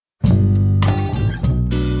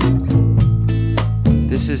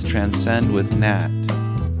This is Transcend with Nat,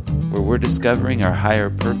 where we're discovering our higher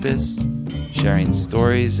purpose, sharing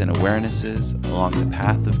stories and awarenesses along the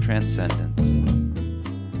path of transcendence.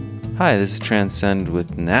 Hi, this is Transcend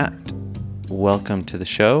with Nat. Welcome to the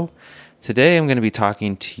show. Today I'm going to be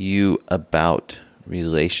talking to you about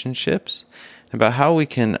relationships, about how we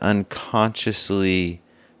can unconsciously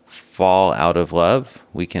fall out of love.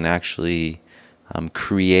 We can actually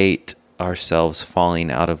create ourselves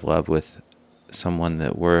falling out of love with someone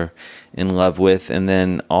that we're in love with, and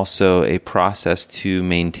then also a process to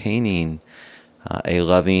maintaining a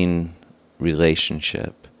loving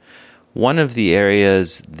relationship. One of the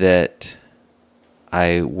areas that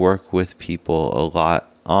I work with people a lot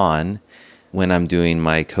on when I'm doing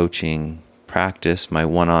my coaching practice, my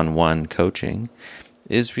one-on-one coaching,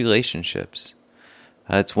 is relationships.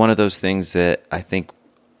 It's one of those things that I think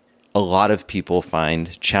a lot of people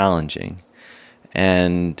find challenging,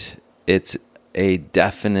 and it's a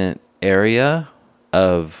definite area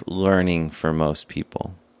of learning for most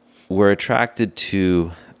people. We're attracted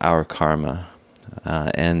to our karma,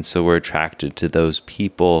 and so we're attracted to those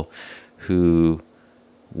people who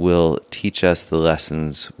will teach us the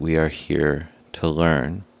lessons we are here to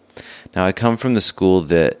learn. Now, I come from the school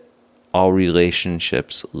that all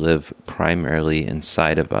relationships live primarily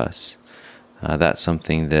inside of us. That's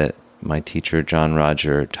something that my teacher, John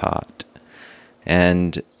Roger, taught.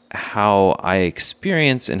 And how I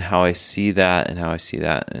experience and how I see that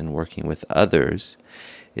in working with others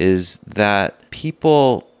is that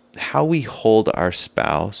people, how we hold our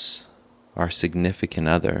spouse, our significant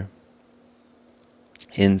other,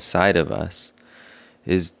 inside of us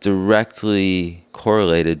is directly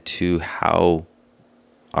correlated to how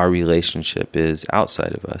our relationship is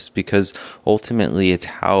outside of us, because ultimately it's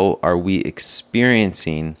how are we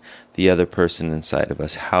experiencing the other person inside of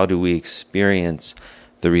us? How do we experience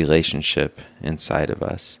the relationship inside of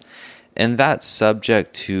us? And that's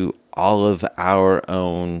subject to all of our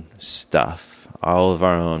own stuff, all of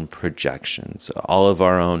our own projections, all of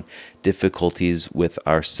our own difficulties with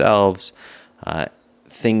ourselves,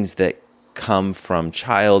 things that come from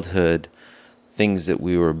childhood, things that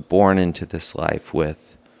we were born into this life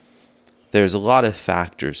with. There's a lot of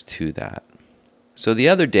factors to that. So the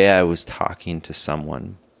other day I was talking to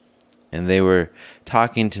someone, and they were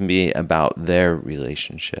talking to me about their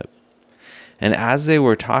relationship. And as they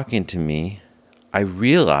were talking to me, I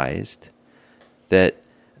realized that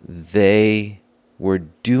they were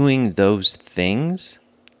doing those things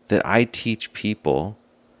that I teach people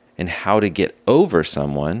in how to get over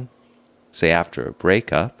someone, say after a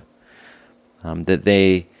breakup, that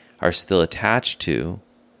they are still attached to,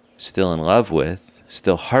 still in love with,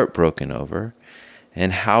 still heartbroken over,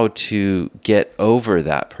 and how to get over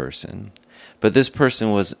that person. But this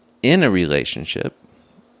person was in a relationship,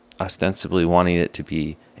 ostensibly wanting it to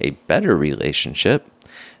be a better relationship,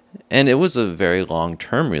 and it was a very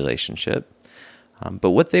long-term relationship.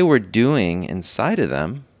 But what they were doing inside of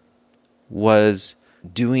them was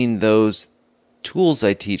doing those tools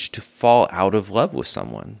I teach to fall out of love with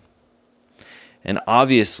someone. And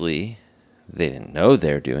obviously, they didn't know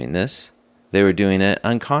they're doing this. They were doing it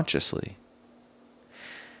unconsciously.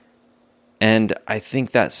 And I think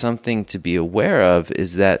that's something to be aware of,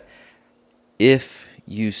 is that if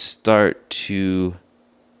you start to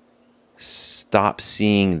stop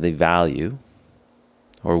seeing the value,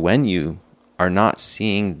 or when you are not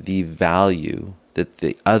seeing the value that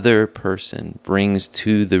the other person brings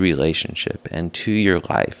to the relationship and to your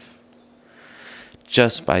life,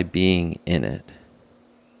 just by being in it,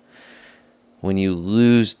 when you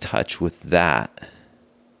lose touch with that,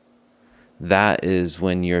 that is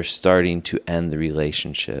when you're starting to end the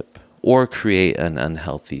relationship or create an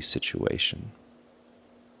unhealthy situation.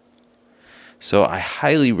 So I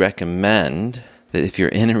highly recommend that if you're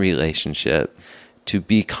in a relationship, to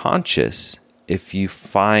be conscious if you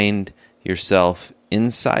find yourself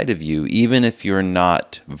inside of you, even if you're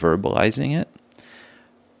not verbalizing it,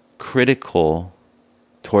 critical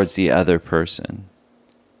towards the other person.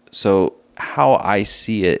 So how I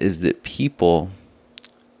see it is that people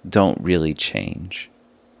don't really change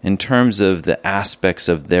in terms of the aspects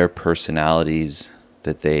of their personalities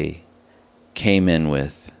that they came in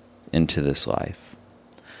with into this life.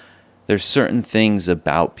 There's certain things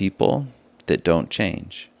about people that don't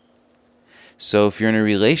change. So if you're in a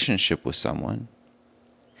relationship with someone,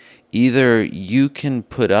 either you can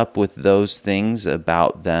put up with those things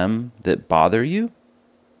about them that bother you,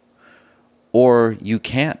 or you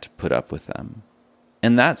can't put up with them.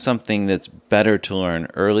 And that's something that's better to learn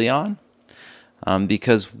early on,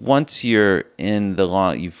 because once you're in the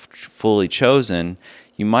law, you've fully chosen,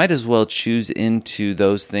 you might as well choose into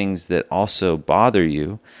those things that also bother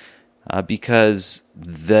you, because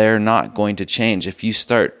they're not going to change. If you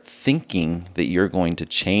start thinking that you're going to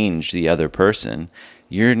change the other person,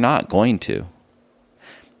 you're not going to.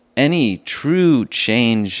 Any true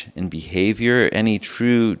change in behavior, any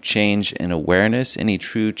true change in awareness, any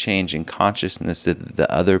true change in consciousness that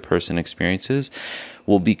the other person experiences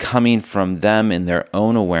will be coming from them in their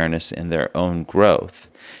own awareness and their own growth.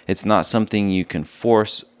 It's not something you can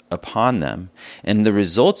force upon them. And the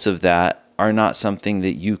results of that are not something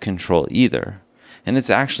that you control either. And it's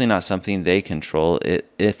actually not something they control.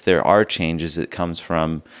 If there are changes, it comes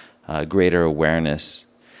from greater awareness.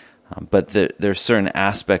 But there's certain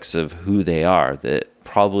aspects of who they are that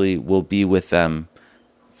probably will be with them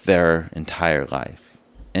their entire life.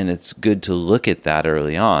 And it's good to look at that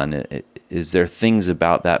early on. Is there things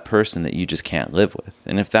about that person that you just can't live with?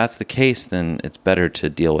 And if that's the case, then it's better to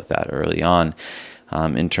deal with that early on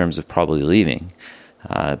in terms of probably leaving.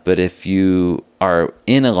 But if you are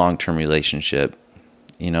in a long-term relationship,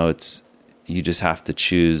 you just have to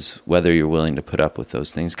choose whether you're willing to put up with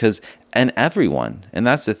those things. And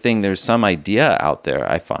that's the thing, there's some idea out there,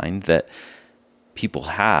 I find, that people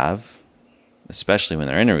have, especially when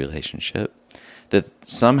they're in a relationship, that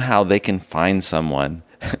somehow they can find someone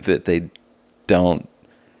that they don't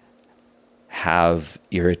have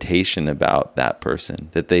irritation about that person,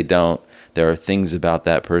 there are things about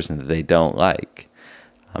that person that they don't like.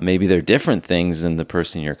 Maybe they're different things than the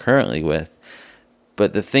person you're currently with,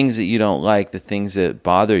 but the things that you don't like, the things that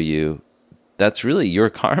bother you, that's really your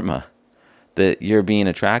karma that you're being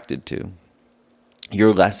attracted to.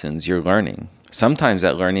 Your lessons, your learning. Sometimes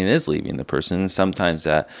that learning is leaving the person. Sometimes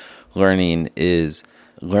that learning is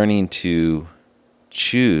learning to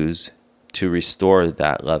choose to restore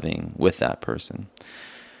that loving with that person.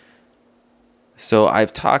 So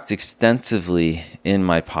I've talked extensively in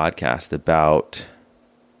my podcast about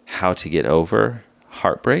how to get over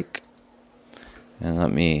heartbreak. And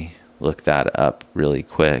let me look that up really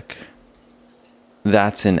quick.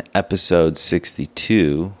 That's in episode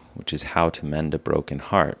 62, which is How to Mend a Broken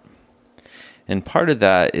Heart. And part of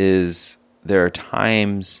that is there are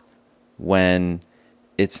times when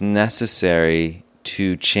it's necessary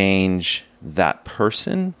to change that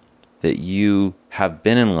person that you have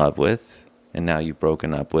been in love with and now you've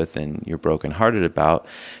broken up with and you're brokenhearted about,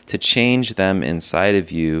 to change them inside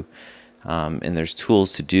of you. And there's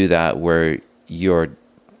tools to do that where you're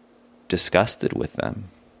disgusted with them.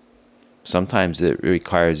 Sometimes it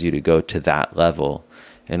requires you to go to that level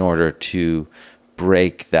in order to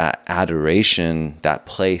break that adoration, that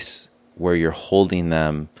place where you're holding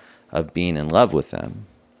them of being in love with them.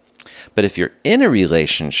 But if you're in a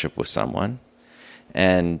relationship with someone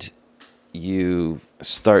and you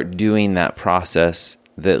start doing that process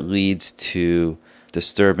that leads to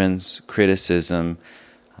disturbance, criticism,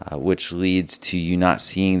 which leads to you not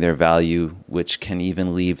seeing their value, which can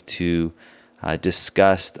even lead to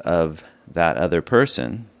disgust of that other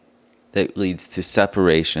person, that leads to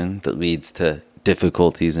separation, that leads to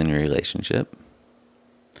difficulties in your relationship.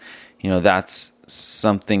 That's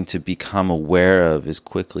something to become aware of as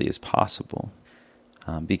quickly as possible.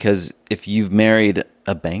 Because if you've married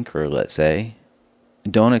a banker, let's say,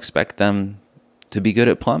 don't expect them to be good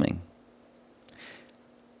at plumbing.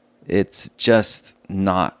 It's just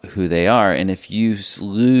not who they are. And if you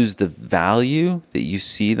lose the value that you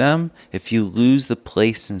see them, if you lose the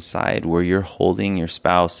place inside where you're holding your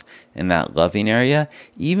spouse in that loving area,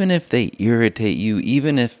 even if they irritate you,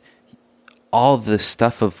 even if all the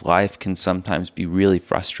stuff of life can sometimes be really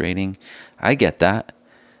frustrating, I get that.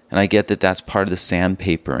 And I get that that's part of the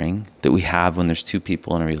sandpapering that we have when there's two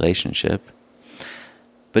people in a relationship.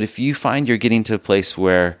 But if you find you're getting to a place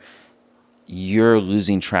where you're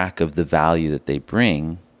losing track of the value that they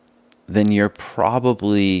bring, then you're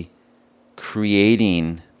probably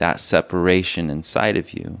creating that separation inside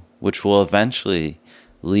of you, which will eventually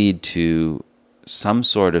lead to some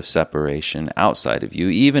sort of separation outside of you,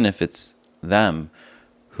 even if it's them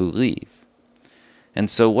who leave. And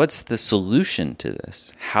so what's the solution to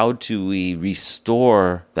this? How do we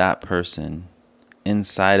restore that person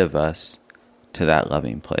inside of us to that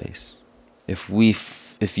loving place? If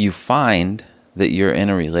you find that you're in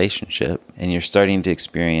a relationship and you're starting to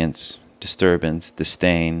experience disturbance,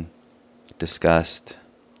 disdain, disgust,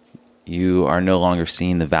 you are no longer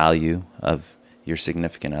seeing the value of your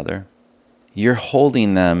significant other, you're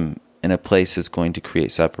holding them in a place that's going to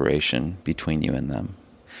create separation between you and them.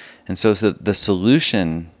 And so the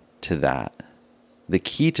solution to that, the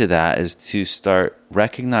key to that, is to start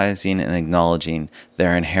recognizing and acknowledging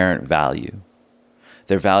their inherent value.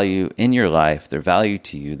 Their value in your life, their value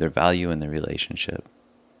to you, their value in the relationship.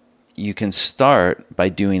 you can start by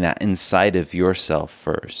doing that inside of yourself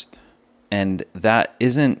first. And that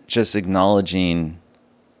isn't just acknowledging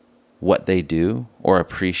what they do or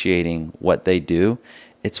appreciating what they do.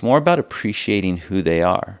 It's more about appreciating who they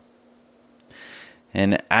are.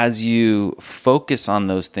 And as you focus on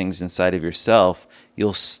those things inside of yourself,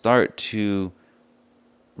 you'll start to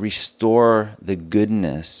restore the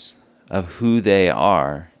goodness of who they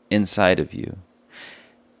are inside of you.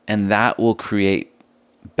 And that will create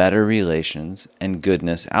better relations and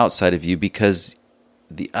goodness outside of you, because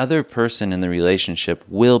the other person in the relationship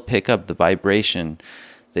will pick up the vibration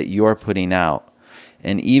that you're putting out.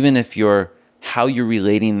 And even if how you're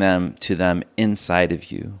relating to them inside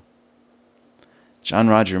of you. John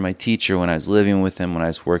Roger, my teacher, when I was living with him, when I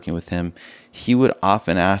was working with him, he would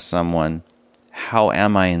often ask someone, how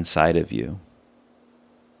am I inside of you?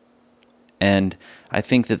 And I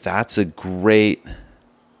think that that's a great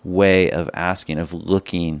way of asking, of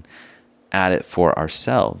looking at it for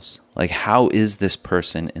ourselves. Like, how is this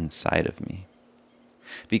person inside of me?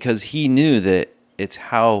 Because he knew that it's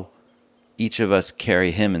how each of us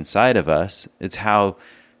carry him inside of us. It's how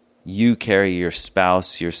you carry your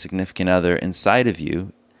spouse, your significant other inside of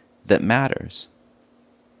you that matters.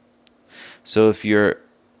 So if you're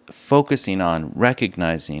focusing on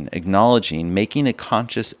recognizing, acknowledging, making a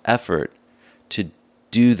conscious effort to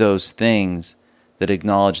do those things that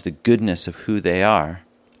acknowledge the goodness of who they are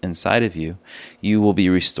inside of you, you will be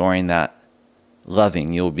restoring that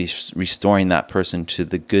loving. You'll be restoring that person to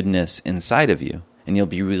the goodness inside of you. And you'll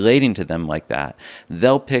be relating to them like that.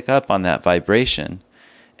 They'll pick up on that vibration,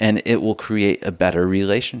 and it will create a better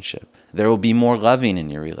relationship. There will be more loving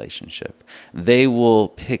in your relationship. They will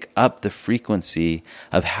pick up the frequency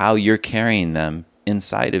of how you're carrying them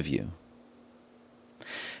inside of you.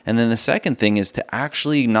 And then the second thing is to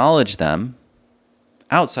actually acknowledge them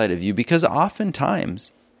outside of you, because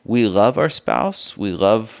oftentimes we love our spouse, we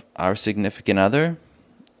love our significant other,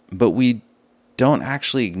 but we don't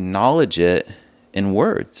actually acknowledge it in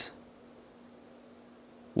words,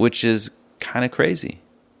 which is kind of crazy.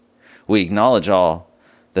 We acknowledge all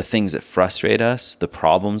the things that frustrate us, the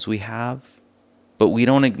problems we have, but we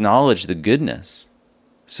don't acknowledge the goodness.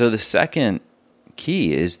 So the second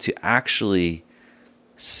key is to actually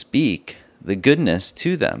speak the goodness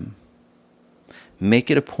to them.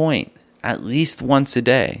 Make it a point, at least once a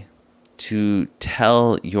day, to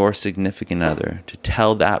tell your significant other, to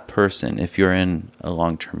tell that person, if you're in a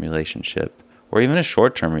long-term relationship or even a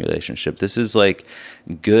short-term relationship. This is like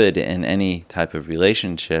good in any type of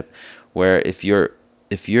relationship, where if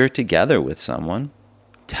you're together with someone,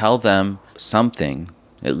 tell them something,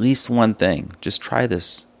 at least one thing. Just try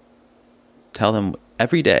this. Tell them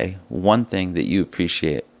every day one thing that you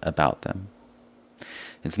appreciate about them.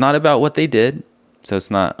 It's not about what they did. So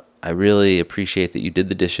it's not, I really appreciate that you did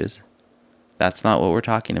the dishes. That's not what we're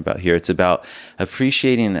talking about here. It's about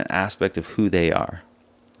appreciating an aspect of who they are.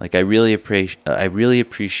 Like, I really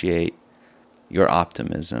appreciate your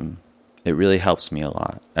optimism. It really helps me a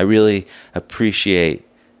lot. I really appreciate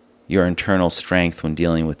your internal strength when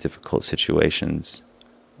dealing with difficult situations.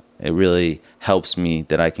 It really helps me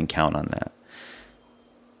that I can count on that.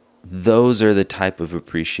 Those are the type of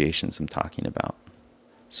appreciations I'm talking about.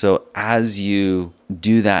 So as you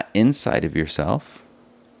do that inside of yourself,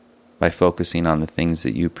 by focusing on the things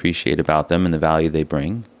that you appreciate about them and the value they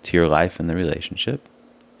bring to your life and the relationship,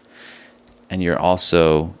 and you're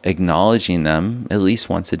also acknowledging them at least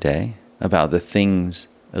once a day about the things,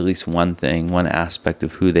 at least one thing, one aspect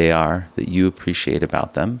of who they are that you appreciate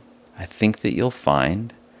about them, I think that you'll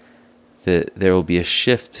find that there will be a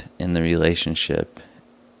shift in the relationship,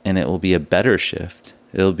 and it will be a better shift.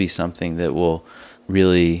 It'll be something that will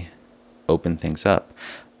really open things up.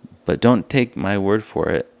 But don't take my word for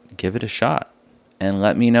it. Give it a shot and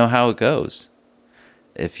let me know how it goes.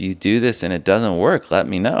 If you do this and it doesn't work, let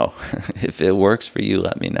me know. If it works for you,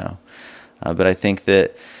 let me know. But I think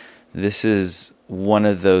that this is one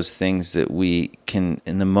of those things that we can,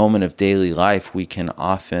 in the moment of daily life, we can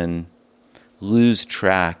often lose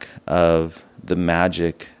track of the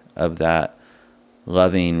magic of that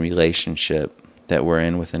loving relationship that we're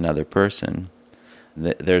in with another person.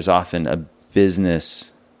 There's often a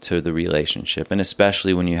business to the relationship, and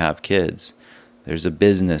especially when you have kids, there's a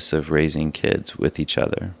business of raising kids with each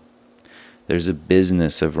other. There's a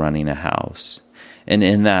business of running a house. And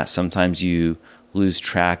in that, sometimes you lose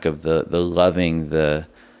track of the loving, the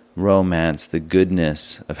romance, the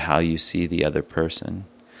goodness of how you see the other person.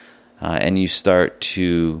 And you start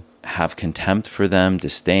to have contempt for them,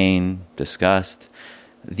 disdain, disgust.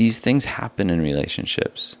 These things happen in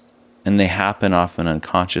relationships. And they happen often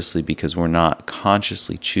unconsciously because we're not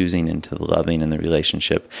consciously choosing into the loving in the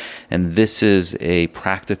relationship. And this is a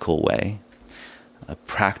practical way, a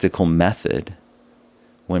practical method.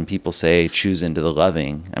 When people say choose into the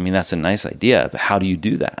loving, I mean, that's a nice idea, but how do you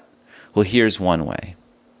do that? Well, here's one way.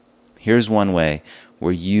 Here's one way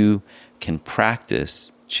where you can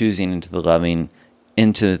practice choosing into the loving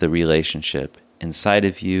into the relationship inside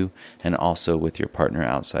of you and also with your partner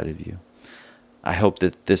outside of you. I hope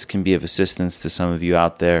that this can be of assistance to some of you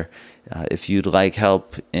out there. If you'd like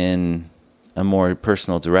help in a more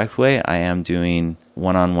personal, direct way, I am doing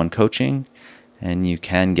one-on-one coaching, and you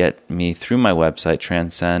can get me through my website,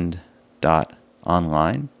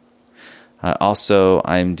 transcend.online. Also,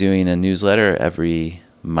 I'm doing a newsletter every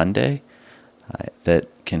Monday that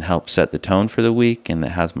can help set the tone for the week and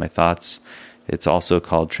that has my thoughts. It's also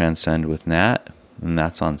called Transcend with Nat, and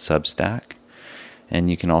that's on Substack. And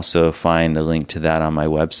you can also find a link to that on my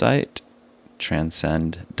website,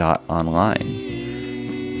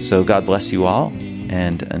 transcend.online. So God bless you all,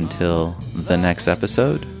 and until the next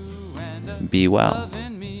episode, be well.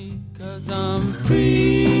 I'm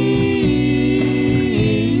free.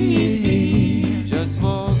 Just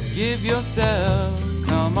forgive yourself.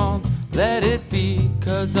 Come on, let it be,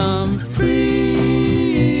 'cause I'm free.